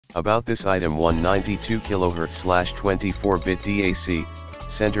About this item: 192 kHz/24-bit DAC,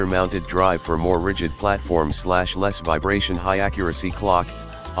 center mounted drive for more rigid platform/less vibration, high accuracy clock,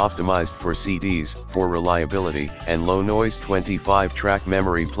 optimized for CDs, for reliability and low noise, 25 track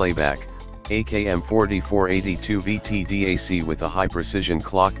memory playback, AKM4482VT DAC with a high precision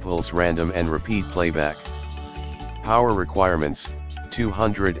clock pulse, random and repeat playback. Power requirements: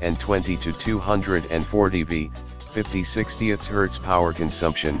 220 to 240 V, 50/60 Hz power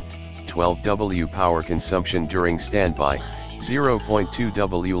consumption, 12 W power consumption during standby, 0.2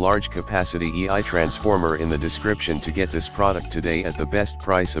 W large capacity EI transformer. In the description to get this product today at the best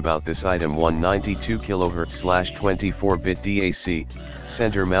price. About this item: 192 kHz/24-bit DAC,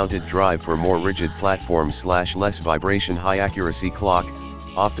 center mounted drive for more rigid platform/less vibration, high accuracy clock,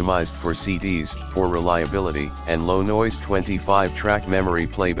 optimized for CDs, for reliability and low noise, 25 track memory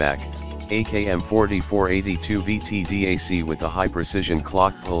playback, AKM4482VT DAC with a high precision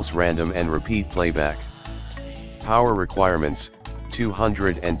clock pulse, random and repeat playback. Power requirements: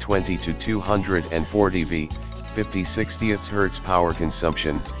 220 to 240 V, 50/60 Hz power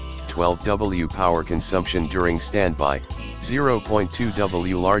consumption, 12 W power consumption during standby, 0.2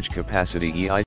 W large capacity EI